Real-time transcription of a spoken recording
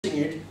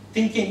it,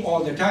 thinking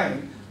all the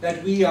time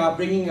that we are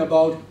bringing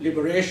about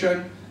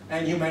liberation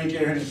and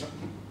humanitarianism.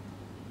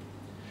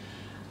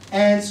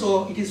 And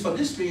so it is for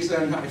this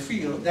reason, I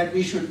feel, that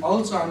we should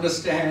also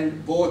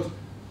understand both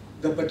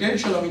the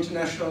potential of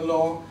international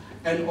law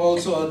and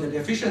also the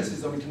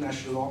deficiencies of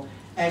international law,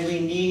 and we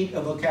need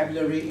a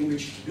vocabulary in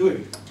which to do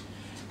it.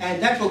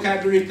 And that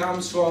vocabulary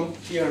comes from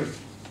theory.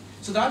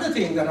 So the other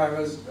thing that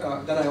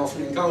I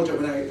often encounter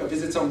when I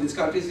visit some of these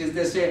countries is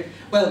they say,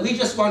 well, we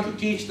just want to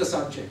teach the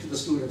subject to the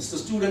students. The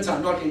students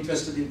are not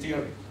interested in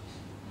theory.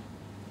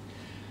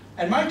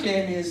 And my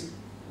claim is,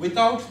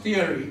 without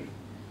theory,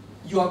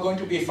 you are going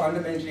to be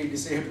fundamentally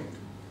disabled,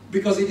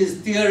 because it is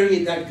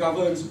theory that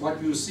governs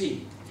what you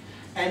see.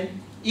 And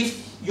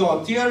if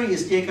your theory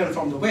is taken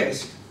from the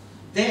West,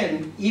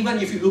 then even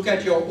if you look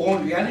at your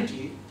own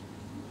reality,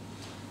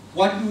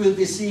 what you will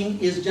be seeing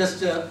is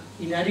just an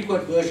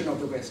inadequate version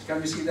of the West.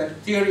 Can we see that?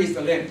 Theory is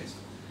the lens.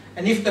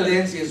 And if the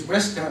lens is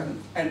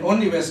Western and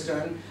only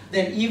Western,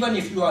 then even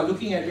if you are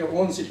looking at your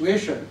own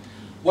situation,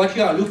 what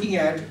you are looking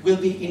at will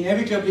be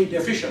inevitably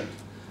deficient,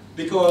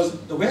 because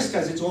the West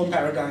has its own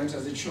paradigms,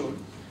 as it should.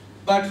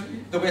 But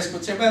the West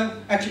would say, well,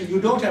 actually,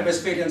 you don't have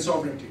Westphalian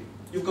sovereignty.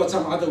 You've got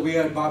some other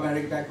weird,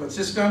 barbaric, backward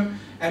system,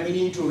 and we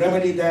need to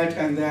remedy that,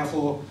 and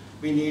therefore,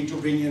 we need to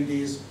bring in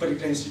these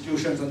particular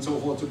institutions and so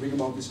forth to bring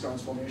about this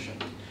transformation.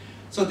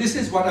 So this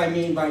is what I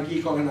mean by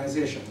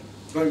decolonization,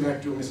 going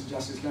back to Mr.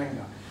 Justice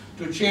Langer,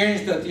 to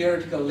change the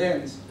theoretical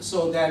lens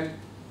so that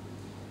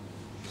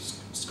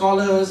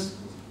scholars,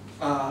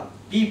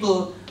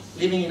 people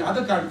living in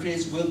other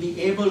countries will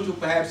be able to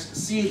perhaps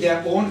see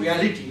their own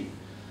reality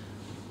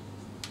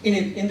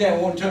in their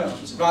own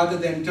terms, rather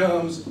than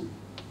terms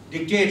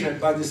dictated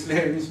by this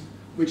lens,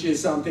 which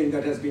is something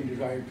that has been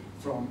derived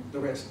from the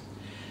West.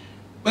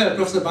 Well,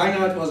 Professor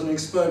Beinart was an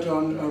expert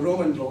on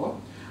Roman law,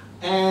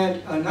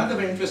 and another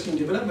very interesting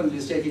development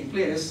is taking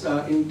place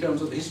in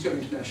terms of the history of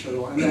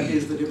international law, and that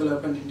is the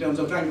development in terms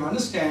of trying to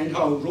understand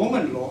how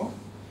Roman law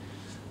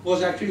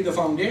was actually the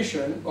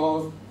foundation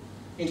of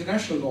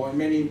international law in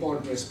many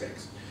important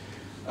respects.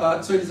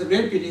 So it is a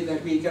great pity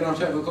that we cannot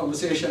have a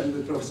conversation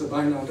with Professor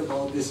Beinart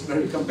about this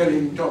very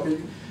compelling topic.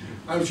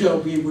 I'm sure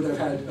we would have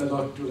had a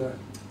lot to learn.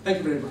 Thank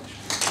you very much.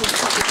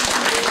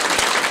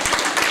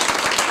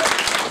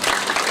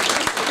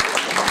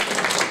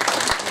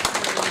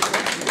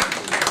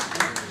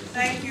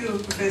 Thank you,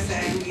 Professor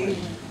Anghie.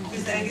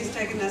 Professor Anghie has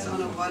taken us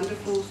on a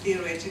wonderful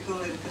theoretical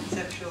and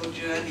conceptual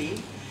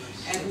journey.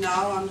 And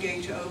now I'm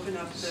going to open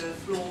up the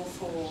floor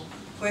for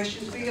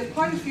questions. We have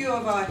quite a few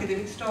of our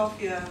academic staff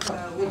here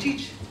will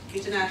teach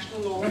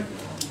international law,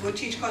 will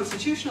teach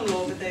constitutional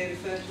law, but they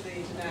refer to the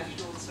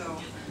international. So,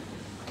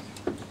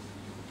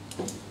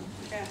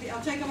 Kathy,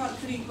 I'll take about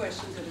 3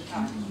 questions at a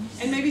time.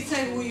 And maybe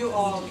say who you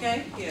are,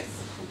 okay? Yes.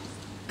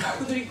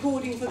 For the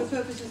recording, for the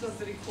purposes of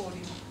the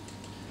recording.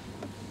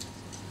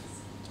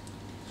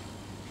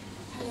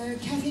 Hello,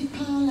 Kathy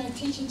Powell. I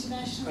teach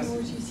international law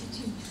at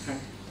UCT.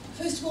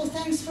 First of all,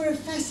 thanks for a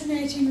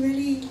fascinating,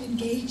 really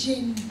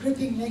engaging,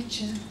 gripping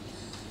lecture.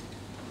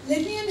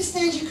 Let me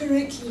understand you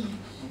correctly.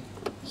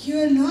 You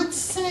are not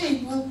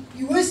saying, well,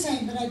 you were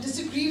saying, but I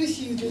disagree with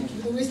you, that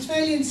the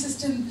Westphalian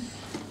system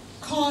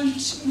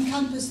can't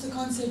encompass the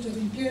concept of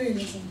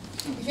imperialism.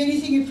 If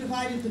anything, it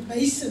provided the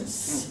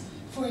basis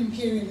for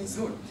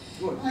imperialism.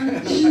 Good.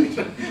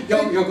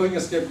 You're going a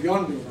step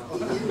beyond me now.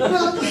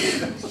 Well,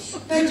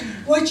 but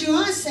what you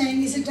are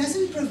saying is it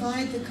doesn't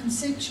provide the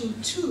conceptual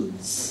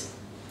tools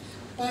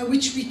by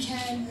which we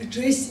can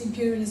address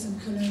imperialism,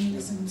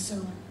 colonialism, and so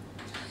on.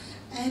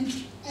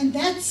 And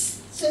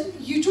that's, so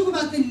you talk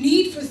about the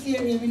need for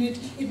theory. I mean,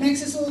 it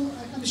makes us all,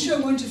 I'm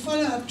sure, want to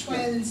follow up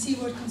TWAIL and see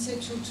what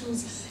conceptual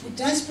tools it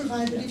does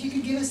provide, but if you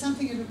could give us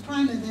something of a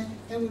primer,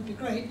 that would be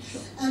great.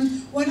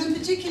 What I'm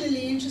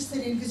particularly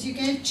interested in, because you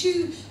gave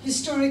 2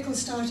 historical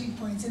starting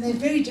points, and they're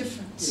very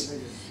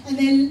different. And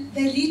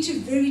they lead to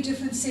very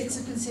different sets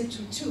of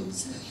conceptual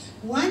tools.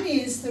 One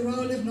is the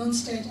role of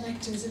non-state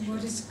actors in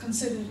what is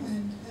considered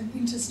an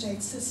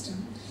interstate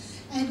system.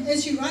 And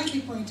as you rightly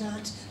point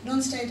out,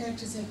 non-state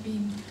actors have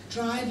been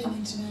driving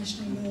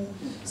international law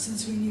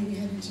since we knew we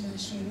had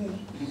international law.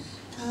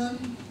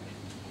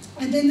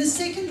 And then the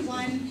second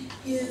one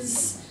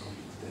is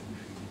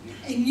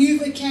a new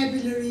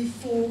vocabulary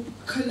for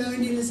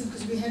colonialism,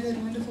 because we have that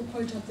wonderful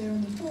quote up there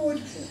on the board.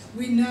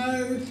 We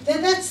know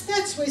that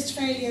that's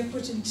Westphalia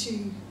put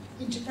into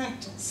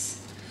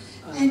practice.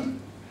 And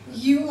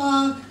you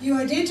are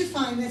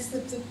identifying that's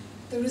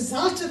the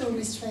result of a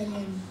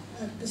Westphalian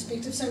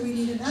perspective, so we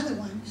need another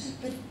one.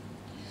 But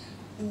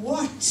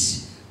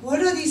what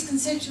are these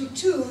conceptual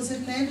tools that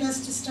enable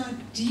us to start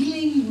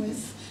dealing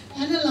with,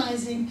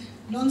 analysing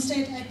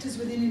non-state actors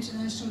within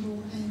international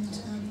law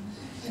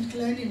and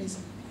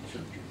colonialism?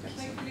 Sure.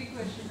 Take 3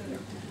 questions.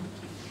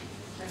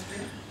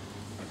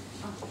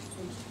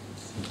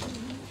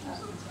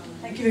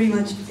 Thank you very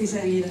much, Professor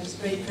Anghie. That was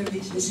a great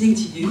privilege listening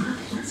to you.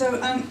 So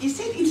you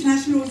said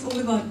international law is all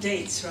about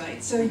dates,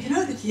 right? So you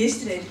know that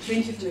yesterday, the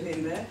 20th of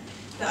November,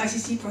 the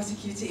ICC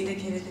prosecutor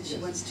indicated that she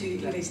wants to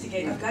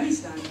investigate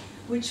Afghanistan,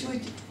 which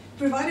would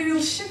provide a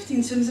real shift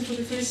in terms of, for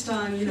the first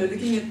time,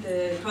 looking at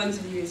the crimes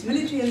of the US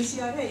military and the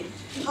CIA.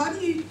 How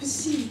do you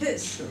perceive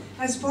this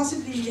as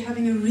possibly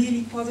having a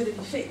really positive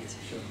effect?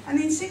 And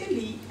then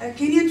secondly, a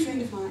Kenyan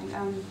friend of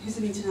mine, who's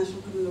an international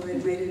criminal lawyer,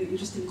 made an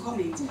interesting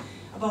comment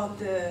about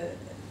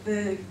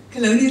the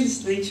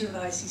colonialist nature of the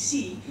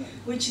ICC,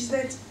 which is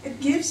that it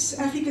gives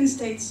African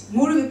states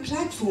more of a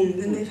platform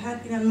than they've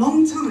had in a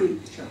long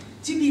time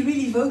to be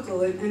really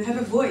vocal and have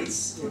a voice.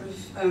 Sort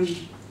of,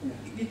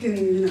 you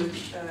can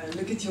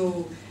look at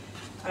your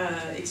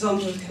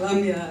example of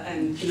Colombia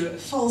and a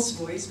false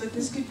voice, but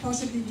this could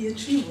possibly be a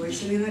true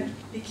voice. And then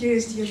I'd be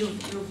curious to hear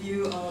your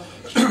view of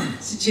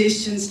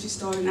suggestions to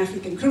start an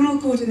African criminal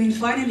court, and then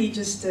finally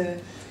just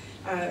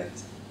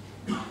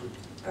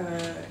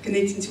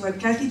connecting to what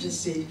Kathy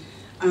just said.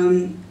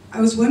 I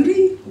was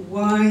wondering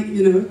why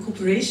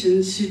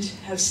corporations should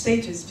have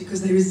status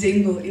because they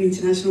resemble an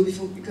international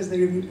because they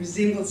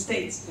resemble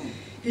states.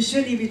 You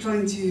surely be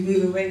trying to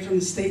move away from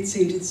a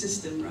state-centered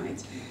system,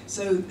 right?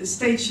 So the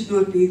state should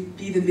not be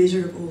the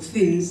measure of all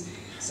things.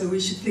 So we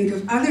should think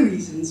of other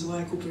reasons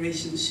why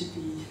corporations should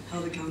be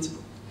held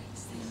accountable.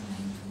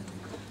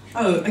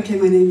 Oh, okay,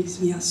 my name is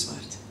Mia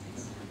Swart.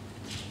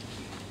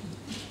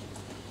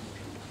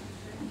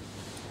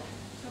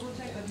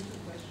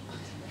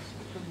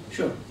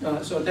 Sure.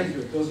 So thank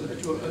you.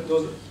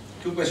 Those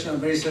two questions are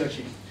very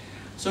searching.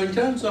 So in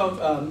terms of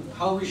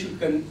how we should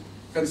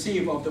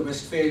conceive of the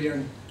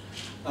Westphalian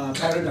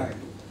paradigm,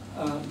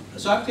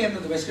 so I claim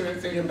that the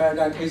Westphalian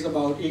paradigm is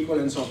about equal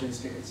and sovereign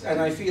states. And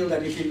I feel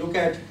that if you look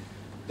at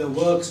the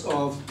works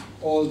of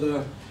all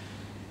the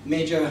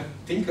major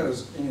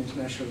thinkers in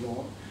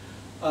international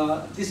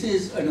law, this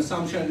is an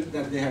assumption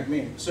that they have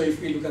made. So if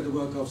we look at the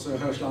work of Sir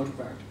Hersch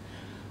Lauterpacht,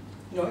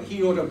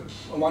 he wrote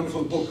a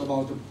wonderful book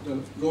about the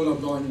role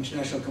of law in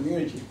international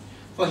community.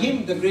 For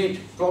him, the great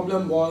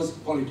problem was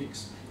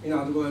politics. In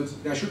other words,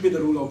 there should be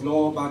the rule of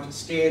law, but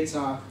states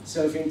are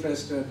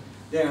self-interested,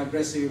 they are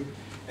aggressive,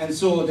 and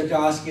so the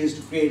task is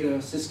to create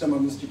a system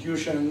of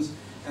institutions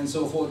and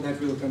so forth that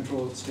will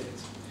control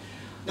states.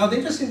 Now, the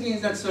interesting thing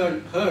is that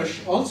Sir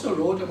Hersch also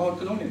wrote about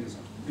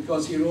colonialism,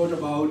 because he wrote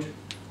about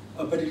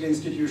a particular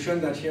institution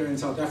that here in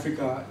South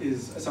Africa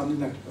is something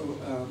that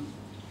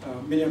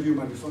many of you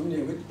might be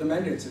familiar with, the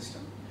mandate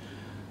system.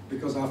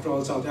 Because after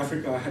all, South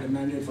Africa had a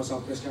mandate for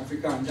Southwest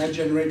Africa, and that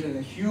generated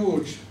a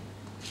huge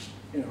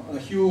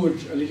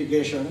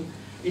litigation.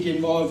 It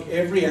involved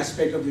every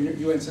aspect of the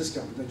UN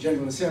system, the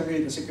General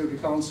Assembly, the Security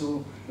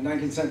Council, the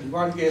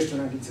 1971 case, the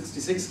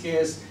 1966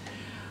 case.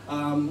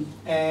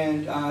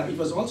 And it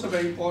was also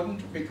very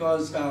important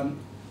because the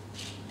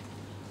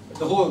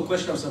whole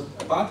question of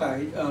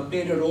apartheid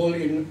played a role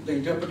in the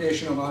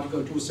interpretation of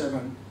Article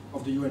 2.7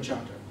 of the UN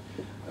Charter,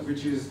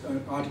 which is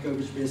an article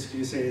which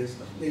basically says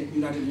the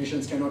United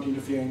Nations cannot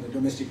interfere in the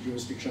domestic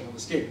jurisdiction of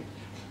the state.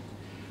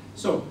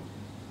 So,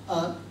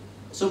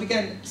 so we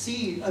can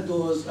see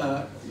those,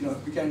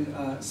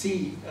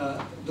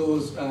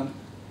 those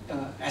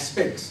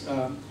aspects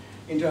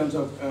in terms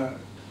of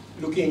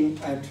looking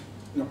at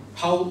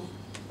how.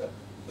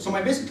 So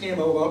my basic claim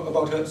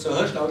about Sir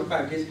Hersch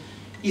Lauterpacht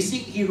is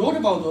he wrote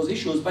about those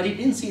issues, but he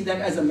didn't see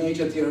that as a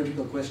major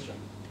theoretical question.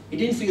 He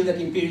didn't feel that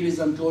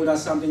imperialism told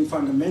us something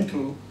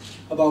fundamental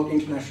about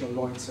international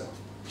law itself.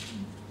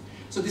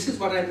 So this is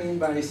what I mean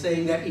by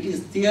saying that it is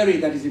theory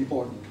that is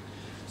important.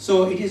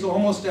 So it is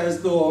almost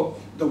as though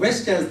the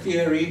West has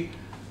theory,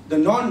 the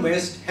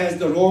non-West has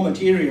the raw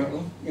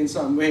material in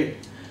some way,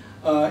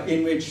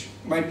 in which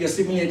might be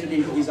assimilated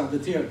into these other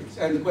theories.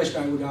 And the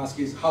question I would ask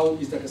is, how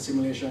is that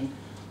assimilation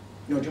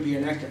to be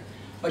enacted?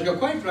 But you're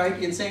quite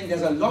right in saying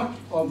there's a lot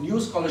of new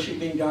scholarship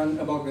being done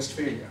about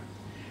Westphalia.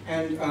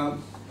 And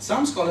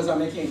some scholars are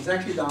making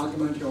exactly the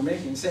argument you're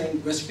making,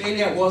 saying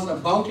Westphalia was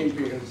about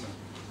imperialism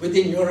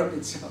within Europe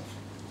itself.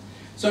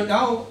 So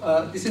now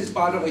this is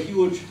part of a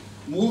huge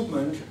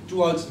movement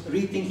towards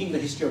rethinking the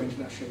history of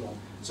international law.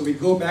 So we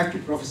go back to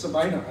Professor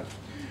Beinart,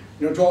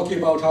 talking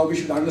about how we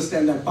should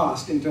understand that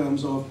past in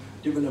terms of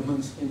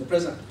developments in the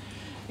present.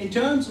 In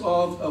terms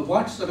of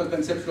what sort of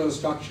conceptual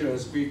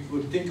structures we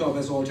would think of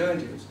as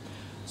alternatives.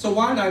 So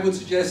one I would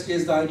suggest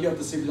is the idea of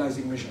the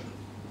civilizing mission.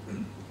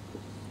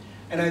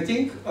 And I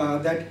think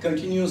that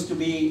continues to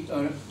be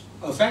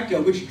a factor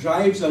which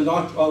drives a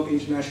lot of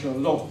international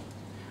law.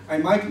 I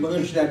might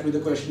merge that with the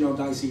question of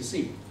the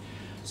ICC.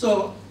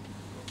 So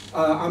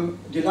I'm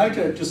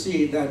delighted to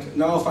see that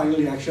now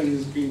finally action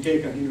is being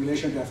taken in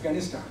relation to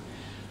Afghanistan.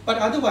 But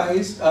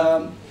otherwise,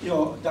 the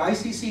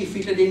ICC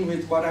fitted in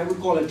with what I would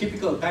call a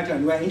typical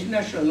pattern where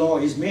international law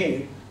is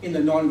made in the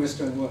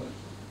non-Western world.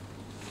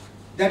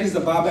 That is the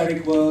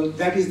barbaric world.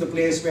 That is the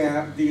place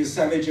where these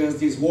savages,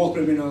 these war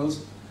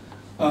criminals,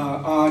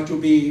 are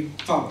to be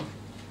found.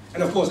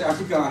 And of course,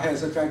 Africa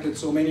has attracted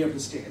so many of the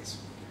states,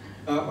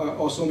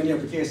 or so many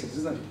of the cases,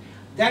 isn't it?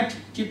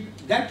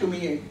 That to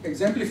me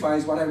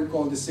exemplifies what I would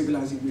call the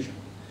civilizing vision.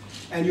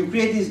 And you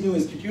create these new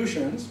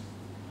institutions,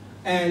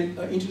 and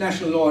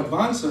international law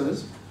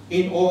advances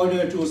in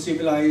order to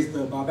civilize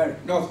the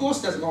barbaric. Now, of course,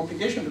 there's a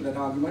complication to that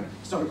argument.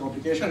 It's not a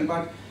complication,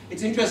 but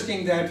it's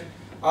interesting that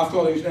After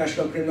all,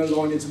 international criminal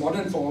law in its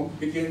modern form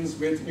begins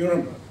with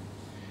Nuremberg.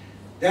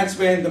 That's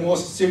when the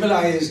most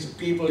civilized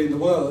people in the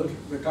world,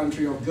 the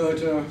country of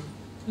Goethe,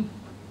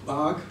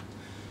 Bach,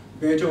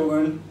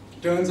 Beethoven,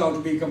 turns out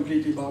to be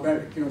completely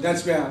barbaric.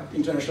 That's where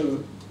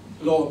international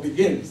law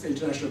begins,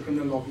 international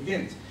criminal law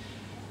begins.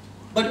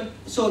 But,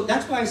 so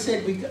that's why I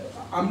said,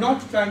 I'm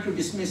not trying to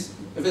dismiss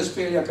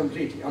Westphalia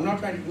completely. I'm not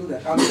trying to do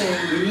that. I'm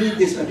saying we need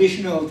this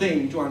additional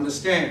thing to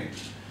understand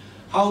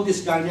how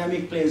this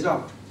dynamic plays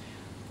out.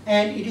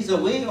 And it is a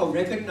way of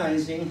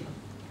recognizing,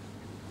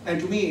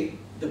 and to me,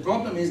 the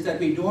problem is that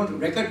we don't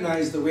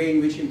recognize the way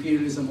in which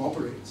imperialism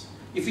operates.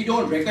 If we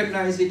don't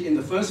recognize it in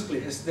the first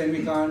place, then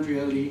we can't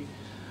really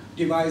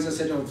devise a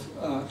set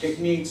of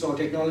techniques or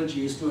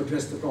technologies to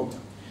address the problem.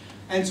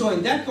 And so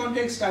in that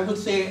context, I would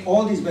say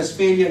all these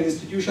Westphalian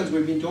institutions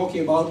we've been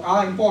talking about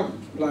are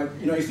important. Like,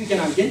 if we can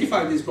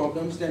identify these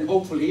problems, then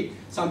hopefully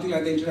something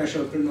like the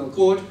International Criminal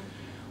Court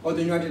or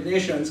the United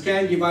Nations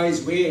can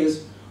devise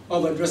ways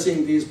of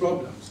addressing these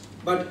problems.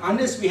 But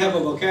unless we have a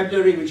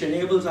vocabulary which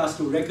enables us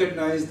to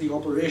recognize the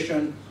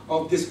operation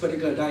of this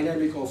particular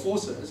dynamic or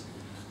forces,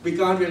 we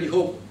can't really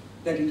hope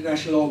that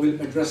international law will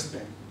address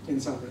them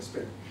in some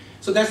respect.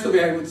 So that's the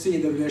way I would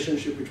see the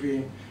relationship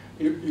between,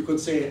 you could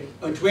say,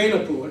 a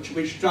TWAIL approach,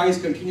 which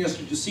tries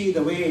continuously to see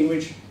the way in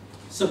which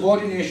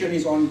subordination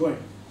is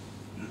ongoing.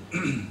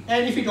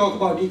 And if we talk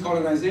about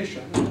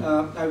decolonization,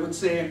 I would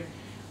say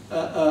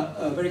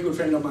a very good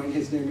friend of mine,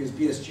 his name is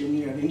B.S.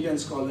 Chimney, an Indian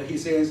scholar, he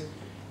says,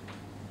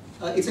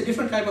 it's a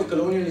different type of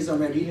colonialism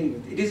we're dealing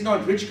with. It is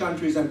not rich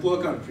countries and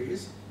poor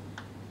countries.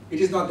 It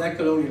is not that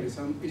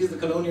colonialism. It is the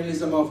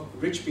colonialism of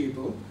rich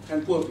people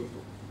and poor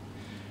people.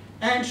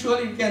 And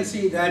surely you can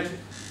see that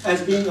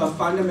as being a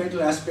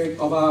fundamental aspect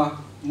of our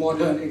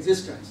modern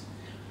existence.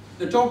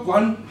 The top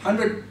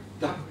 100,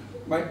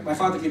 my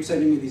father keeps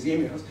sending me these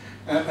emails,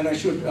 and I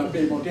should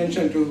pay more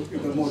attention to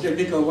the more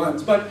technical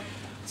ones, but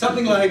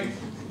something like,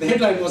 the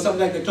headline was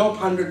something like the top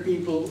 100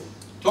 people,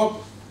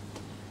 top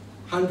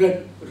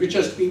 100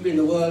 richest people in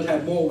the world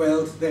have more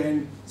wealth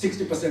than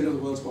 60% of the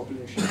world's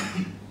population.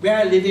 We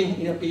are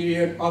living in a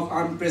period of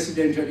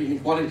unprecedented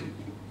inequality.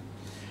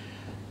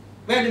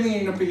 We are living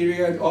in a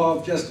period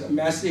of just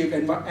massive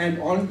and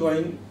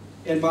ongoing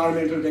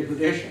environmental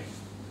degradation.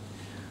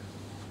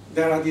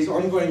 There are these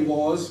ongoing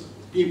wars,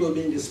 people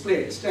being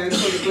displaced, and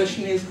so the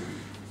question is,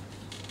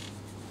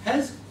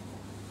 have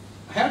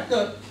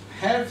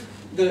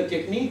the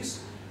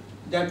techniques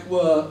that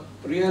were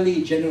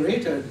really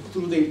generated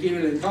through the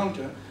imperial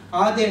encounter,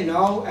 are they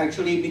now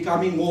actually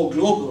becoming more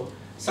global,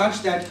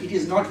 such that it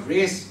is not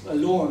race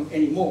alone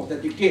anymore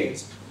that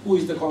dictates who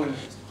is the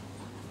colonized?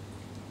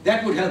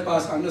 That would help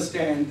us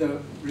understand the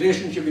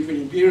relationship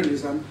between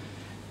imperialism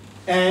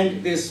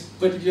and this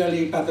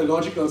particularly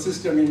pathological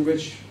system in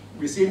which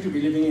we seem to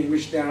be living, in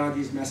which there are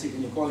these massive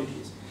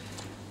inequalities.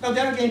 Now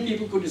there again,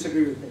 people could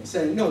disagree with me,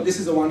 saying, no, this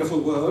is a wonderful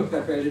world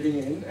that we're living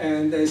in,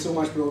 and there is so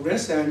much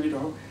progress, and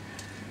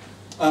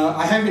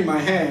I have in my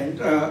hand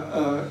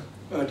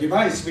a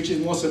device which is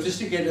more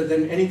sophisticated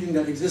than anything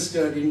that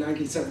existed in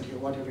 1970 or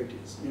whatever it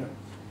is.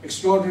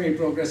 Extraordinary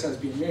progress has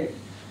been made.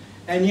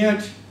 And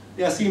yet,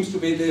 there seems to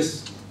be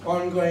this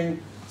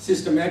ongoing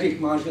systematic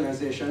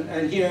marginalization.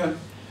 And here,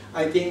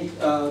 I think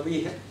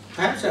we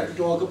perhaps have to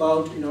talk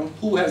about,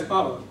 who has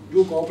power?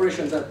 Do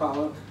corporations have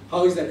power?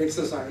 How is that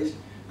exercised?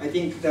 I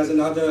think there's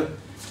another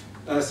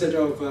set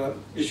of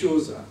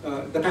issues.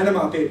 The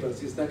Panama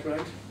Papers, is that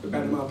right? The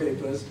Panama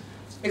Papers.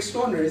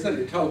 Extraordinary, isn't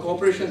it? How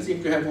corporations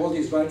seem to have all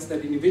these rights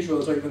that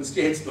individuals or even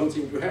states don't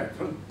seem to have.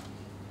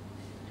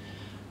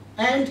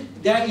 And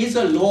there is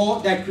a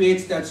law that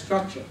creates that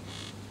structure.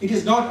 It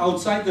is not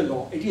outside the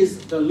law. It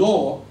is the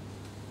law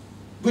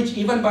which,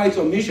 even by its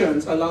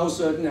omissions, allows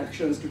certain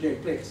actions to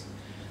take place.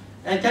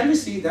 And can we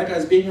see that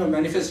as being a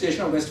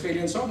manifestation of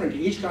Westphalian sovereignty?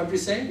 Each country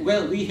saying,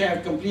 well, we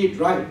have complete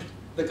right,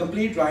 the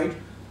complete right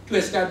to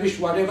establish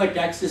whatever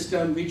tax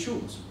system we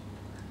choose.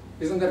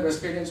 Isn't that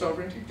Westphalian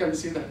sovereignty? Can we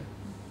see that?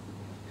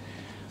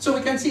 So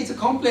we can see it's a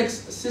complex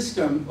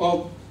system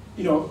of,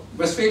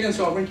 Westphalian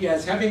sovereignty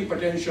as having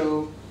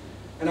potential,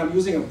 and I'm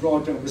using a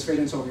broad term,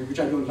 Westphalian sovereignty, which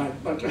I don't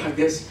like, but I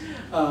guess,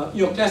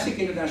 classic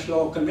international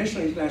law,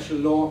 conventional international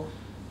law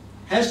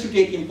has to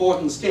take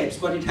important steps,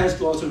 but it has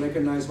to also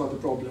recognize what the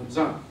problems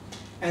are.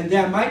 And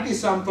there might be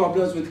some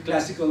problems with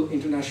classical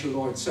international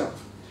law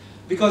itself.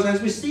 Because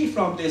as we see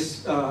from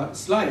this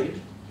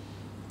slide,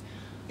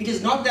 it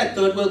is not that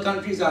third world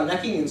countries are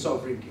lacking in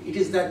sovereignty. It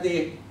is that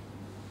they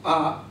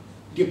are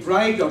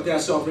deprived of their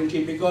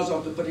sovereignty because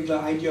of the particular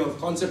idea of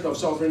concept of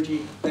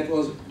sovereignty that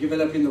was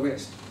developed in the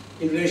West,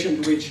 in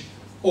relation to which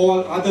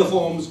all other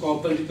forms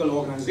of political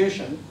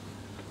organization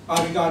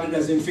are regarded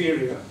as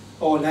inferior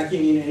or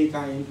lacking in any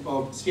kind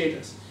of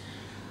status.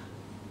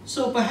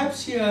 So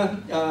perhaps here,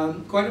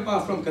 quite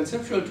apart from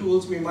conceptual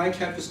tools, we might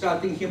have to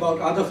start thinking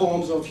about other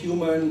forms of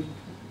human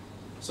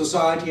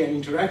society and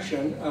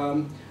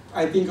interaction.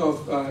 I think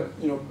of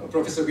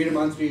Professor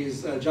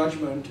Veeramantri's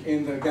judgment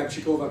in the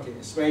Gabchikova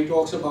case, where he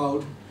talks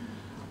about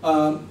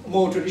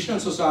more traditional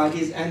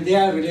societies and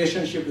their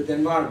relationship with the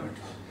environment.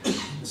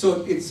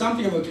 So it's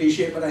something of a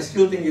cliche, but I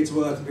still think it's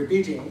worth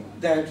repeating,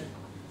 that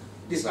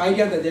this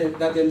idea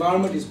that the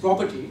environment is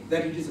property,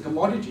 that it is a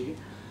commodity,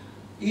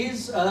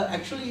 is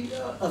actually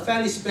a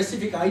fairly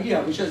specific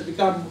idea which has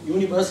become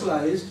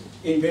universalized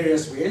in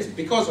various ways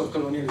because of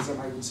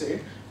colonialism, I would say,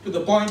 to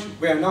the point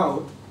where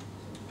now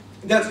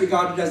that's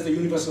regarded as the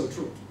universal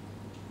truth.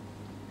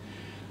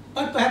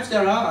 But perhaps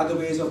there are other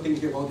ways of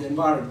thinking about the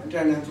environment,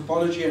 and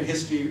anthropology and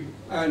history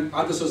and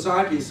other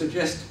societies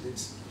suggest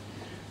this.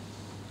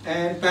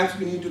 And perhaps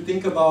we need to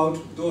think about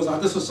those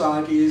other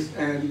societies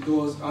and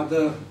those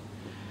other,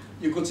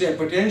 you could say,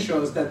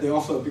 potentials that they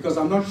offer, because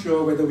I'm not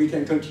sure whether we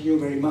can continue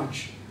very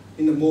much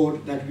in the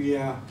mode that we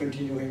are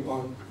continuing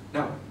on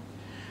now.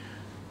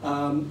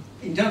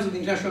 In terms of the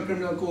International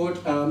Criminal Court,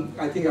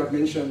 I think I've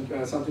mentioned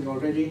something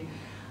already.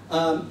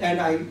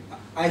 And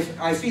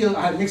I feel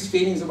I have mixed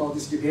feelings about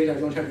this debate. I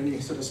don't have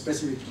any sort of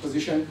specific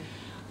position.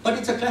 But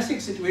it's a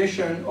classic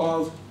situation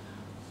of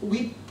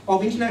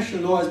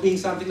international law as being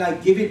something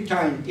like, give it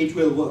time, it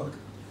will work.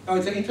 Now,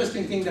 it's an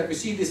interesting thing that we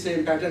see this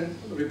same pattern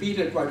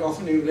repeated quite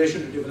often in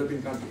relation to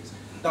developing countries.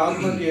 The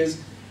argument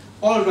is,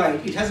 all right,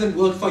 it hasn't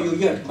worked for you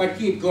yet, but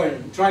keep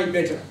going, try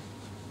better.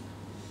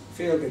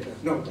 Fail better.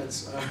 No,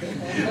 that's...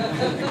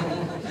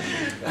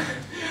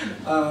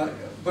 well,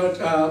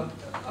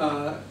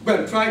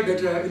 try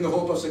better in the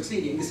hope of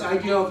succeeding. This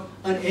idea of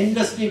an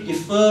endlessly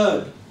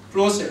deferred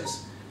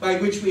process by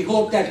which we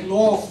hope that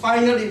law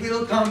finally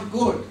will come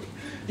good.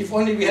 If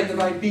only we had the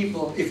right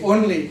people, if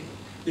only,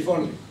 if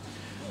only.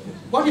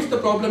 What if the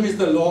problem is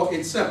the law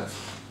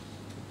itself?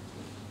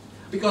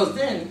 Because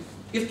then,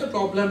 if the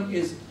problem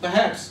is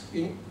perhaps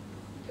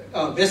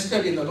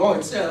vested in the law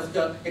itself,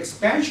 the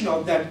expansion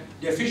of that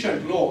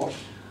deficient law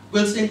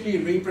will simply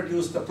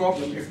reproduce the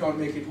problem, if not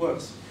make it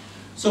worse.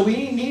 So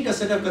we need a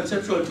set of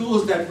conceptual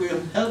tools that will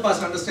help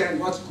us understand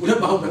what's good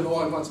about the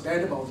law and what's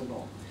bad about the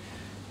law.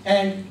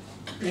 And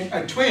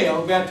at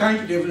TWAIL, we are trying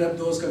to develop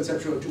those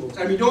conceptual tools.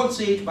 And we don't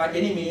see it by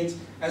any means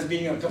as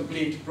being a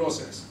complete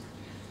process.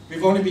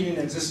 We've only been in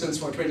existence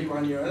for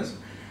 21 years,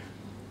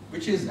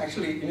 which is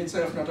actually in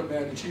itself not a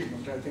bad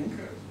achievement, I think.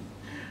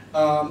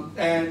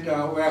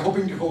 We're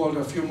hoping to hold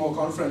a few more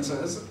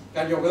conferences,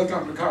 and you're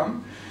welcome to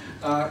come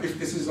if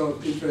this is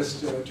of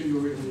interest to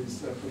you in these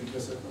particular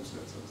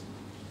circumstances.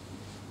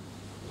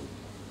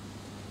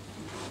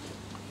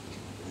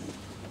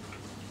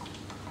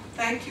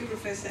 Thank you,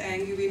 Professor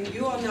Anghie.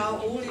 You are now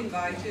all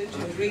invited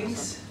to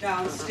drinks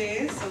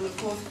downstairs on the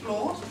 4th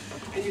floor,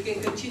 and you can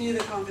continue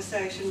the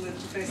conversation with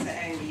Professor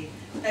Anghie.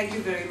 Thank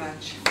you very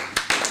much.